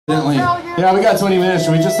Yeah, we got 20 minutes.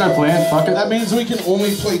 Should we just start playing? Fuck it. That means we can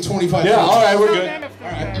only play 25 Yeah, minutes. alright, we're good.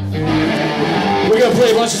 Alright. We're gonna play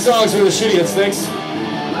a bunch of songs for the Shidiots, thanks.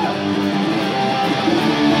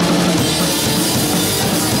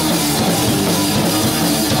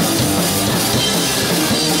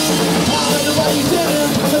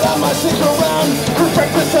 But I might stick around for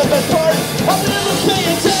breakfast at that part. I'll never pay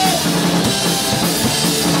attention.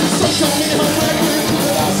 Some call me on record,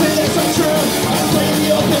 but I'll say that's untrue. I'm playing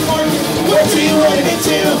the open market. Where do you run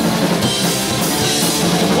into?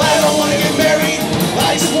 I don't want to get married.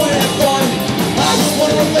 I just want to have fun. I just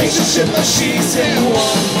want a relationship, but she's in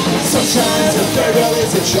one. Sometimes a farewell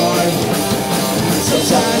is a charm.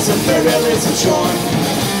 Sometimes a farewell is a charm.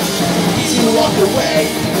 Easy to walk away,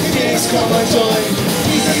 things come undone.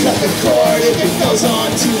 Easy to cut the cord if it goes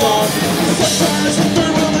on too long. Sometimes a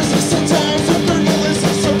farewell is a sometimes a farewell is a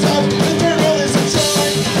sometimes a farewell is a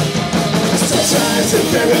charm. Sometimes a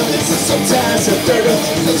farewell is a sometimes a farewell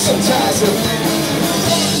is a sometimes a.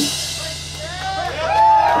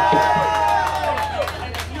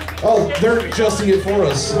 Oh, they're adjusting it for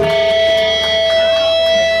us.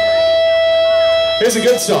 Here's a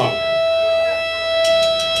good song.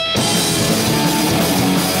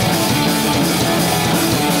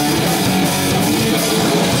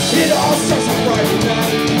 It all starts on Friday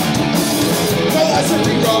night. My life's a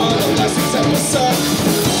rerun, the last week's episode.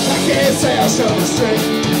 I can't say I'll show restraint.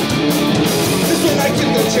 Cause when I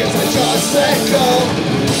get the chance, I just let go.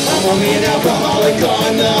 I'm only an alcoholic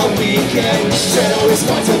on the weekend. Set all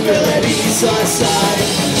responsibilities aside.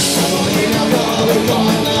 I'm only an alcoholic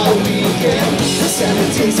on the weekend. The 7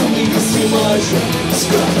 days a week is too much.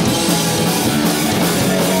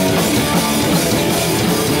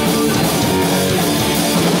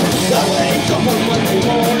 I wake up on Monday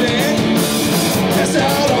morning, pass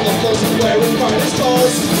out on the floors and wearing finest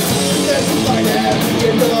clothes. There's a light at the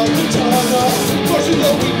end of the tunnel.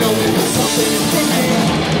 Fortunately, we know it was something for me.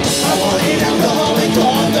 I'm only an alcoholic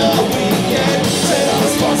on the weekend. Set all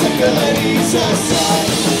responsibilities aside.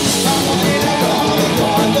 I'm only an alcoholic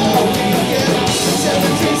on the weekend. 7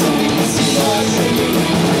 days a week is too much for me.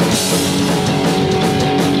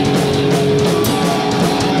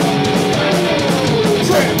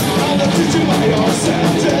 To my own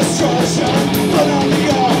self-destruction, but only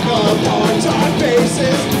on a part-time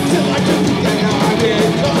basis. Till I can think that I'm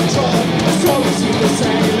in control. I struggle to the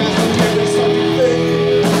same as I'm very something.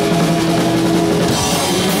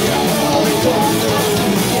 I'm alcoholic on the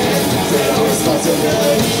weekend. Set all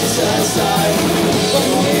responsibilities aside. I'm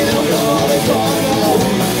only an alcoholic on the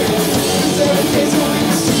weekend. 7 days a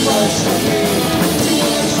week is too much for me. Too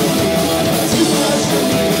much for me. Too much for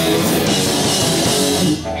me.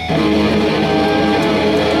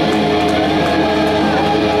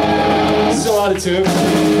 Still out of tune. I'm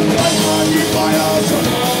hungry by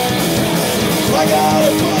alcohol. I got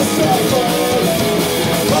a bus up on.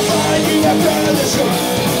 I'll find you after the show.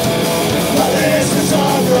 My list is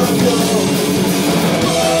on the go.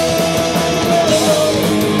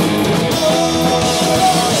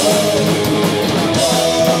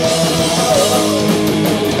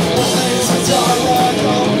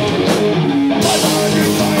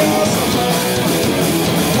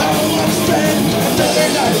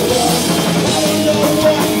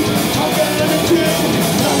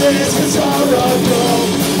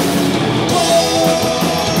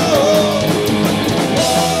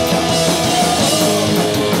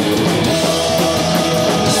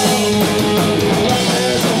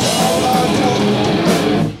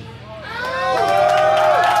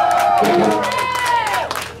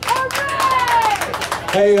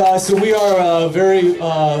 Hey, so we are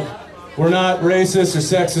we're not racist or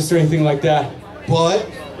sexist or anything like that. But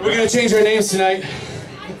We're gonna change our names tonight.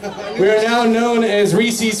 We are now known as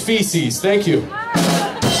Reese's Feces. Thank you.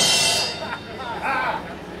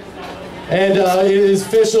 And it is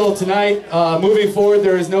official tonight. Moving forward,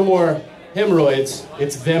 there is no more hemorrhoids.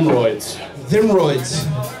 It's themroids. themroids.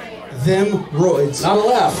 Themroids. Not a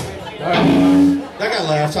laugh. All right. That guy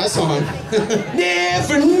laughed. I saw him.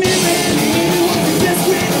 Never knew anyone was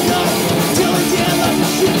desperate enough till I did like a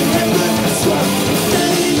shit and look at swap.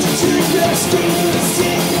 Then into drink that scream with a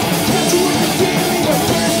stick. Got to work the daily my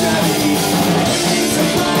first gravity. Everything's a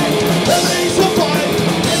lie. Everything's a lie.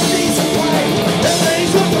 Everything's a lie.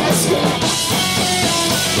 Everything's a lie.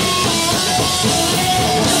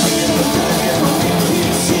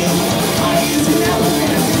 I use an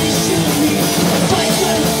element of this shit to me. Fight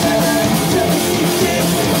like a feather. Tell me you did.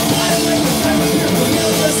 I like a feather. You're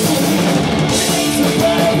real to me. Everything's a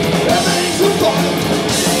lie. Everything's a lie.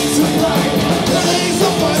 Everything's a lie. Everything's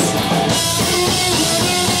a bust.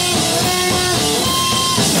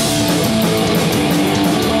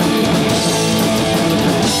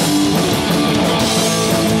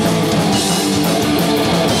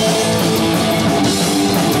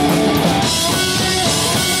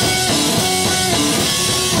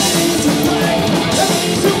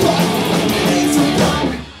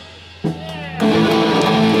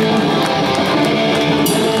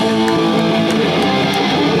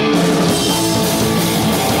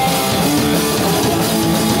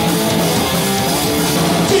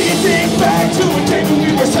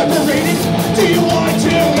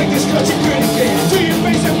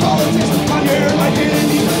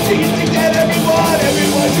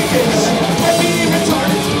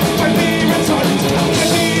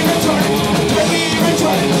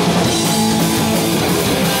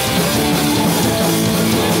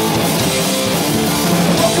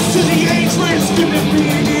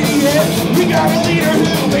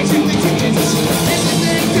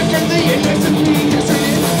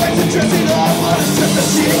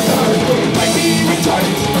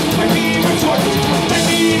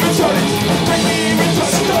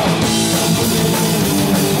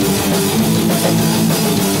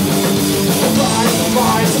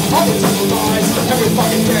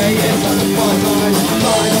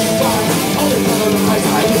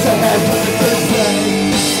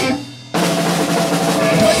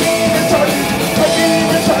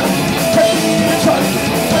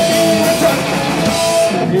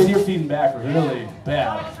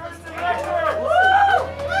 bad.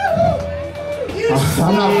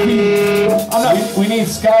 I'm not feeding. We need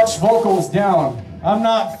Scotch vocals down. I'm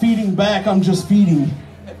not feeding back. I'm just feeding.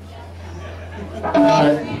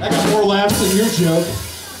 I got more laughs than your joke.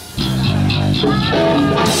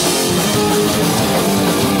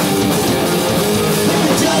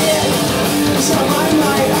 So my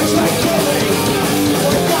mind, I try killing.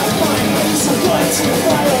 But I gotta find some blood to the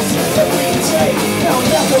files that we can take. Now we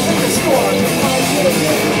have to make a score. I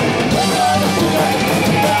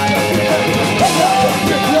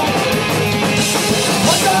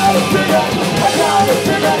gotta pick up.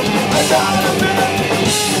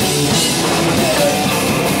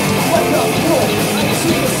 Wake up, boy. I can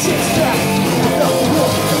see the six-pack. I know the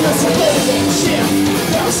rule. Unless I'm better than shit.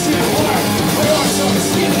 Now I'm still hard. My arms on the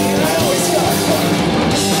ceiling and I always got fun.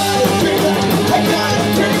 I gotta pick up. I gotta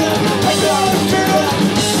pick up.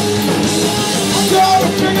 I gotta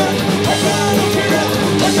pick up. I gotta pick up.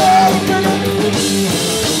 I gotta pick up.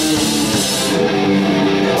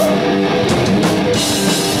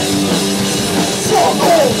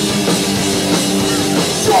 Stronghold!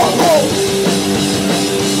 Stronghold!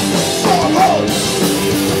 Stronghold!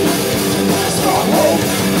 Stronghold!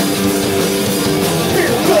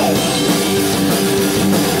 Here it comes!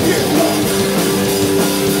 Here it comes!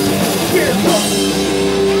 Here it comes!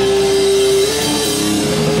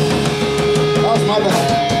 That was my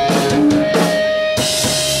bad.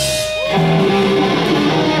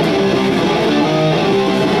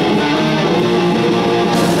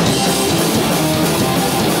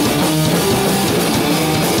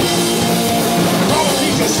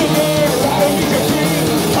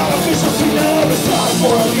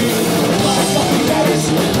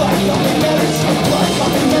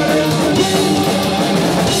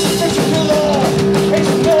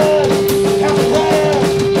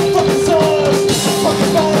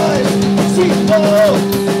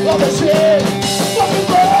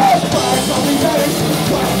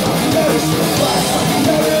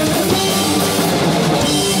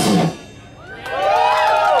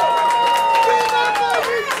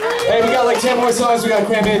 Hey, we got like 10 more songs we gotta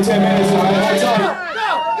cram in 10 minutes.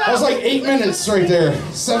 That was like 8 minutes right there.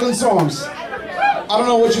 7 songs. I don't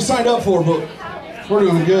know what you signed up for, but we're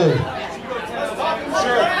doing good. Hey,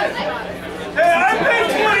 I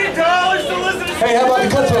paid $20 to listen to. Hey, how about the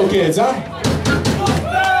Cutthroat Kids, huh?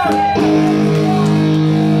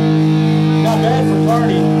 Not bad for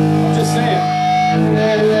party. I'm just saying.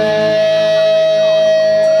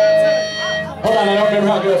 Hold on, I don't remember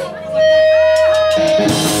how it goes.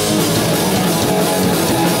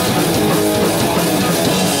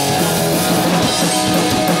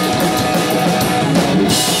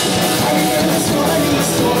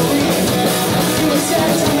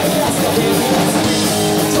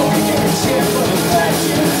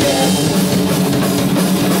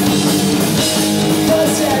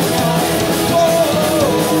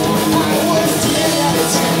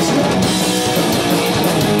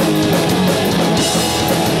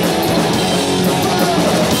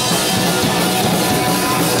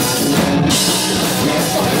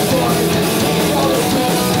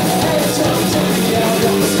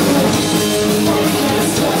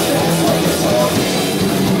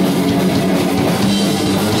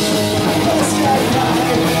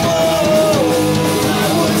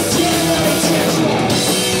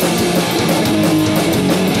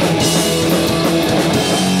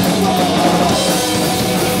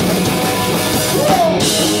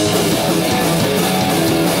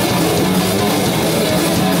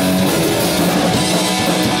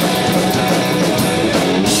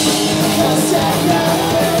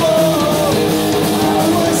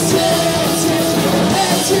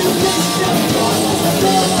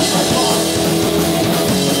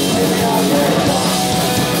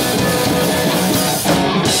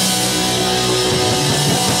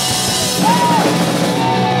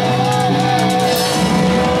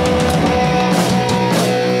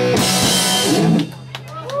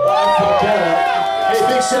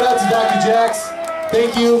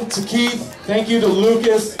 Thank you to Keith. Thank you to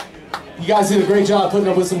Lucas. You guys did a great job putting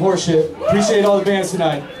up with some horse shit. Appreciate all the bands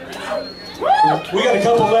tonight. We got a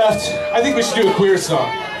couple left. I think we should do a queer song.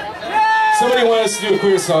 Somebody want us to do a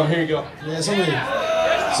queer song. Here you go. Yeah,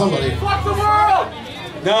 somebody. Fuck the world!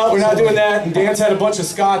 No, we're not doing that. And Dan's had a bunch of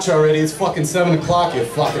scotch already. It's fucking 7 o'clock, you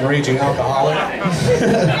fucking raging alcoholic.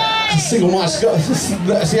 Single malt scotch.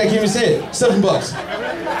 See, I can't even say it. $7.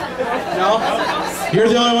 No? You're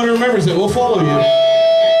the only one who remembers it. We'll follow you.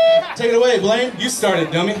 Take it away, Blaine. You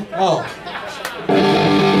started, dummy. Oh.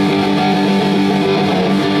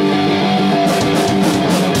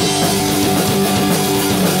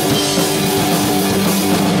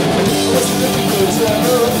 Listen to me good.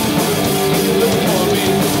 table. You're looking for me.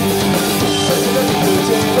 Such a good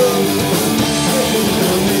table. Looking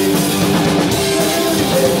for me.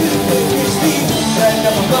 That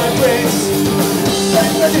never my brains.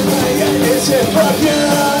 Like nothing my eyes and fuck you.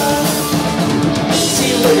 See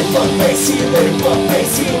you later, fuckface. See you later, fuckface.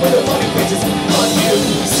 See you later, funny bitches. Fuck you.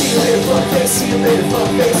 See you later, fuckface. See you later,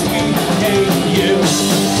 fuckface. We hate you.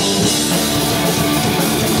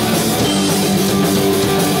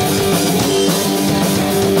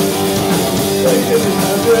 Into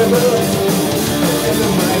my river, into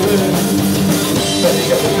my river.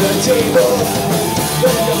 Running up the table,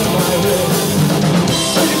 running up my river.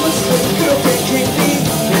 Pretty much like a girl can keep me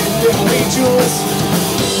and bring me jewels.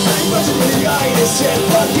 I'm watching the eye and said,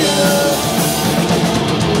 fuck you.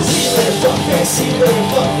 See you later, fuckface. See you later,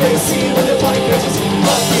 fuckface. See you later, funny bitches.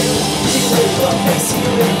 Fuck you. See you later, fuckface. See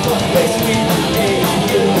you later, fuckface. We hate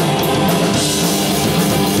you.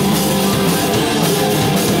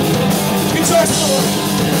 Guitar solo.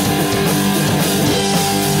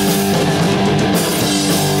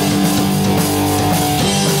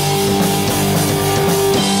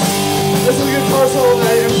 This is a guitar solo that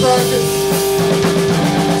I didn't practice.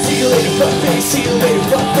 See you later, fuckface. See you later,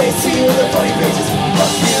 fuckface. See you later, funny bitches.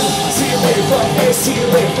 Fuck you. See you later, fuckface. See you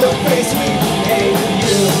later, fuckface. We hate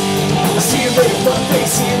you. See you later, fuckface.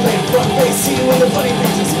 See you later, fuckface. See you later, funny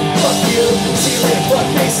bitches. Fuck you. See you later,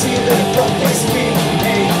 fuckface. See you later, fuckface. We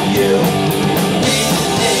hate you.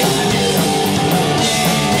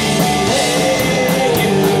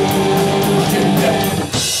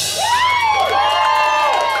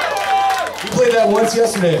 Played that once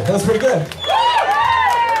yesterday. That was pretty good.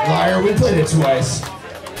 Liar, we played it twice.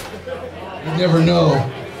 You never know.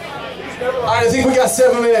 Alright, I think we got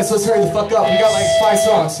 7 minutes. Let's hurry the fuck up. We got like 5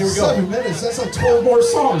 songs. Here we go. 7 minutes? That's like 12 more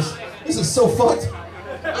songs. This is so fucked.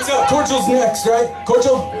 Let's go. Cordial's next, right?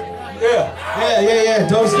 Cordial? Yeah. Yeah.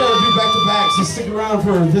 Doug's gotta do back-to-backs. So stick around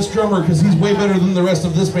for this drummer because he's way better than the rest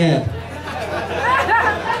of this band.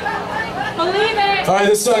 Believe it. Alright,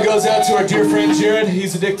 this song goes out to our dear friend Jared.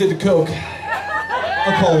 He's addicted to coke.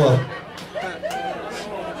 A cola.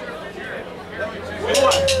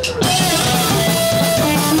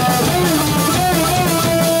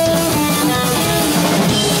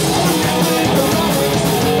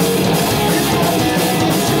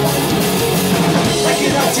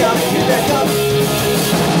 Tell me get back up.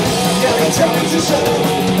 Tell me to shut up.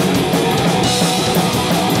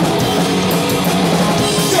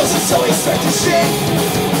 Doesn't so expect to shake.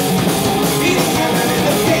 Eating heaven in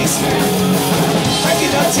the basement. I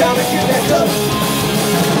cannot tell me get back up.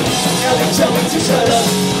 Tell me to shut up.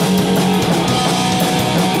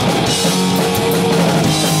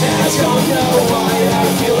 And I don't know why I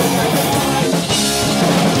feel like I'm fine.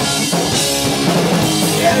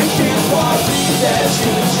 And I can't believe that you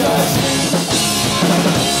would judge me.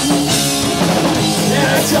 And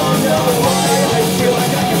I don't know why I feel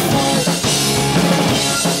like I can fight.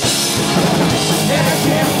 And I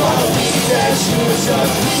can't believe that you would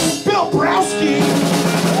judge me. Bill Browski!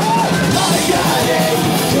 I got a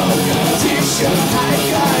coke addiction. I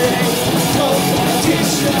got a coke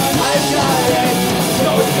addiction. I got a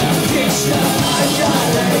coke addiction. I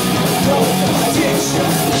got a coke addiction.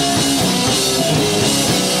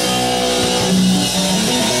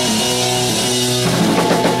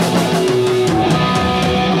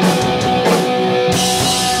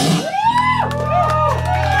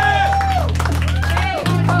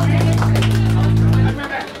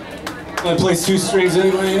 I plays 2 strings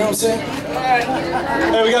anyway, you know what I'm saying?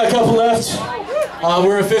 Hey, we got a couple left.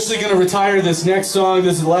 We're officially going to retire this next song.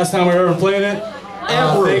 This is the last time we're ever playing it.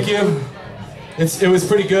 Thank you. It was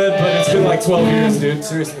pretty good, but it's been like 12 years, dude.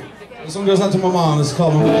 Seriously. This one goes out to my mom. This is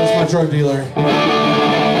called my drug dealer.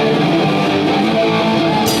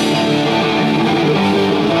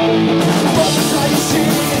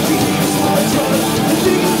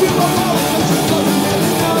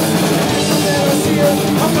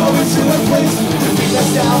 I'm going to a place to be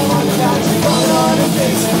left down on the couch and fall on her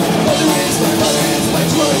face. Mother is my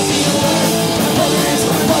drug dealer. Mother is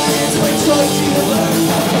my drug dealer.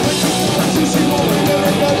 When she wants to, she won't bring her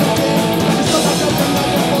another thing. Just look up and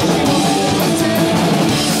like a fool, she won't be my tin.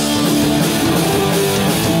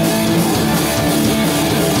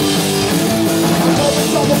 I'm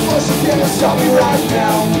hoping all the bullshit can't stop me right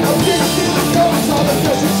now. I'm getting to the coast, all the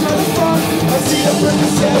pressure to the front. I see a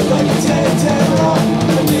purpose head like a 10 wrong.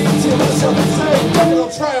 I'm thinking to myself and say, I'll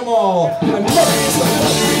try them all. my mother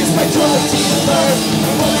is my drug dealer.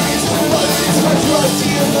 My mother is my drug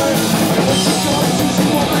dealer. And when she comes to, she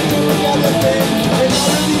won't mind doing everything. And I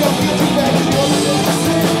really don't feel too bad, she only knows to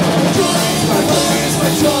sing. My mother is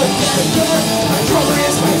my drug dealer. My drummer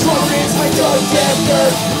is my dog damn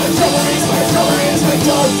nerd. My drummer is my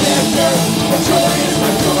dog damn nerd. My drummer is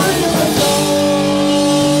my dog.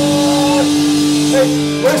 Hey,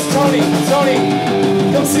 where's Tony? Tony,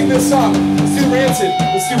 come sing this song. Let's do Rancid.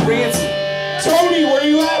 Let's do Rancid. Tony, where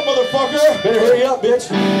you at, motherfucker? Better hurry up, bitch.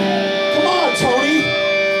 Come on, Tony.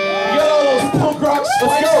 You got all those punk rock Let's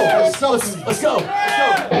spikes. go. Let's go.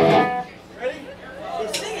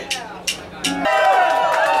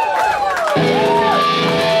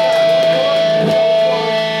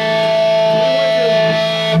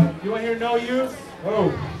 You want to hear No Youth? Oh.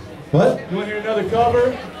 What? You want to hear another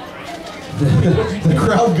cover? The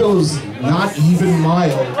crowd goes not even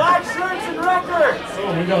mild. Black shirts and records.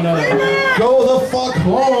 Oh, we don't know that. Go the fuck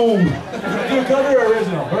home. Do a cover or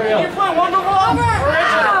original? Hurry You up. play Wonderwall?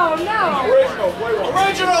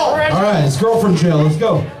 Original. All right, it's girl from jail. Let's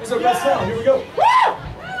go. It's our best song. Here we go.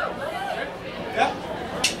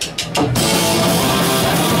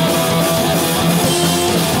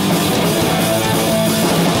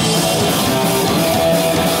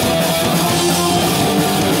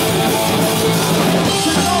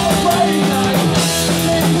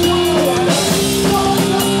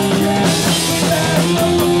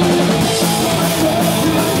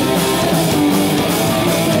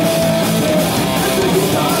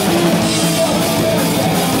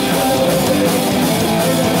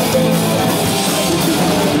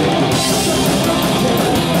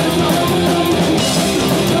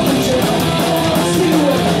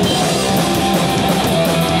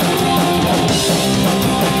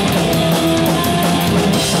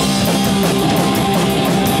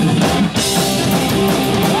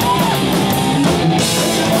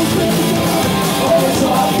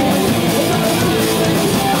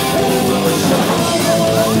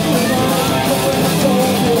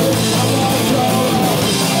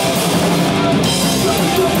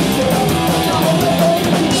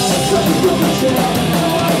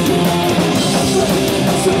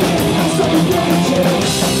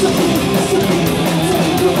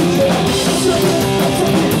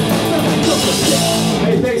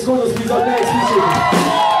 Hey, thanks, Corliss. He's up next. Appreciate it.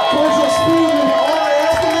 Cordial spoon and all I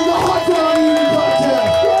ask is a hot dog eating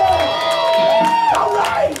contest.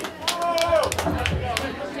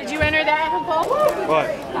 Did you enter that, Nicole? What?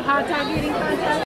 The hot dog eating